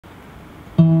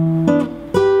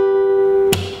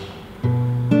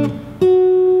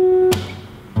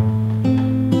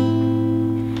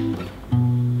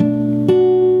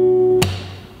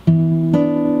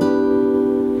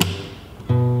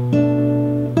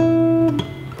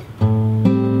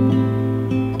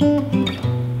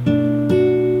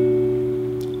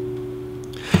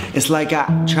It's like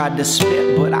I tried to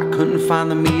spit, but I couldn't find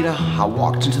the meter. I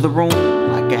walked into the room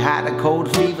like I had a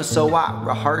cold fever, so I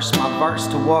rehearsed my verse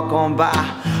to walk on by.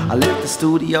 I left the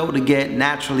studio to get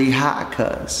naturally high,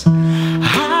 cause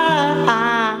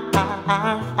I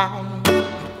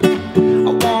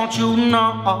want you to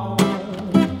know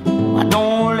I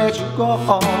don't let you go.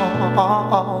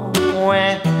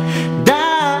 And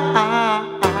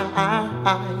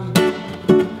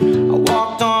I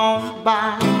walked on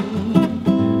by,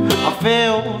 I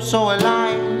feel so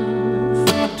alive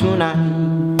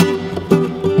tonight,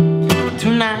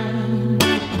 tonight,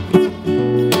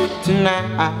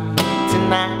 tonight,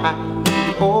 tonight,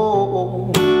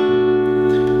 oh.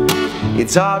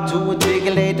 It's hard to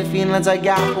articulate the feelings I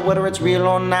got, but whether it's real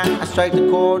or not, I strike the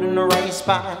chord in the right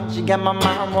spot. She got my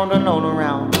mind wandering all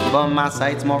around, but my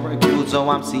sight's more acute, so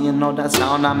I'm seeing all that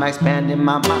sound. I'm expanding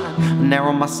my mind,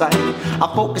 narrow my sight. I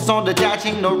focus on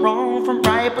detaching the wrong from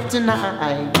right, but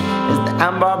tonight, as the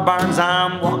ember burns,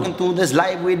 I'm walking through this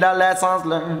life with the lessons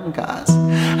learned. Cause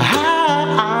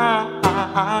I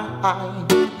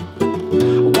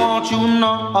want you to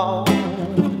know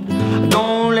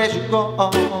don't let you go.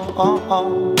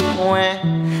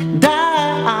 And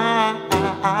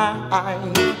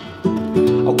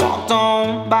I walked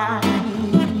on by,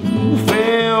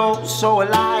 feel so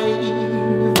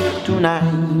alive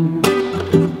tonight,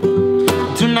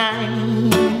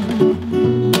 tonight,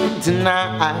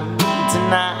 tonight,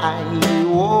 tonight,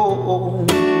 whoa.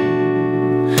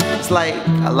 It's like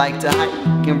I like to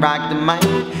hike and rock the mic.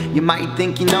 You might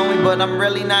think you know me, but I'm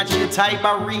really not your type.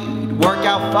 I read, work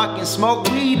out, fucking smoke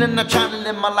weed, and I'm trying to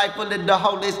live my life a little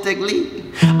holistically.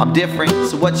 I'm different,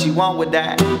 so what you want with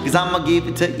that? Cause I'ma give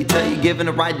it to you till you giving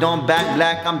it right on back.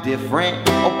 Black, I'm different.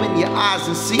 Open your eyes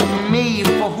and see me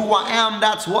for who I am.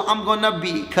 That's what I'm gonna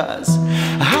be. Cause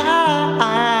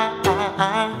I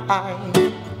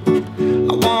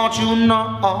want you to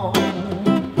know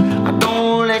I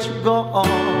don't let you go.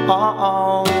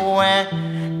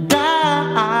 And I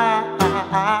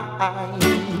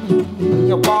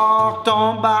walked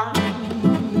on by,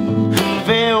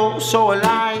 feel so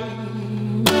alive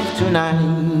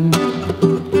tonight,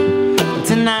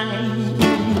 tonight,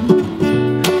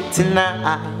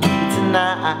 tonight,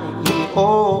 tonight,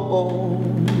 oh.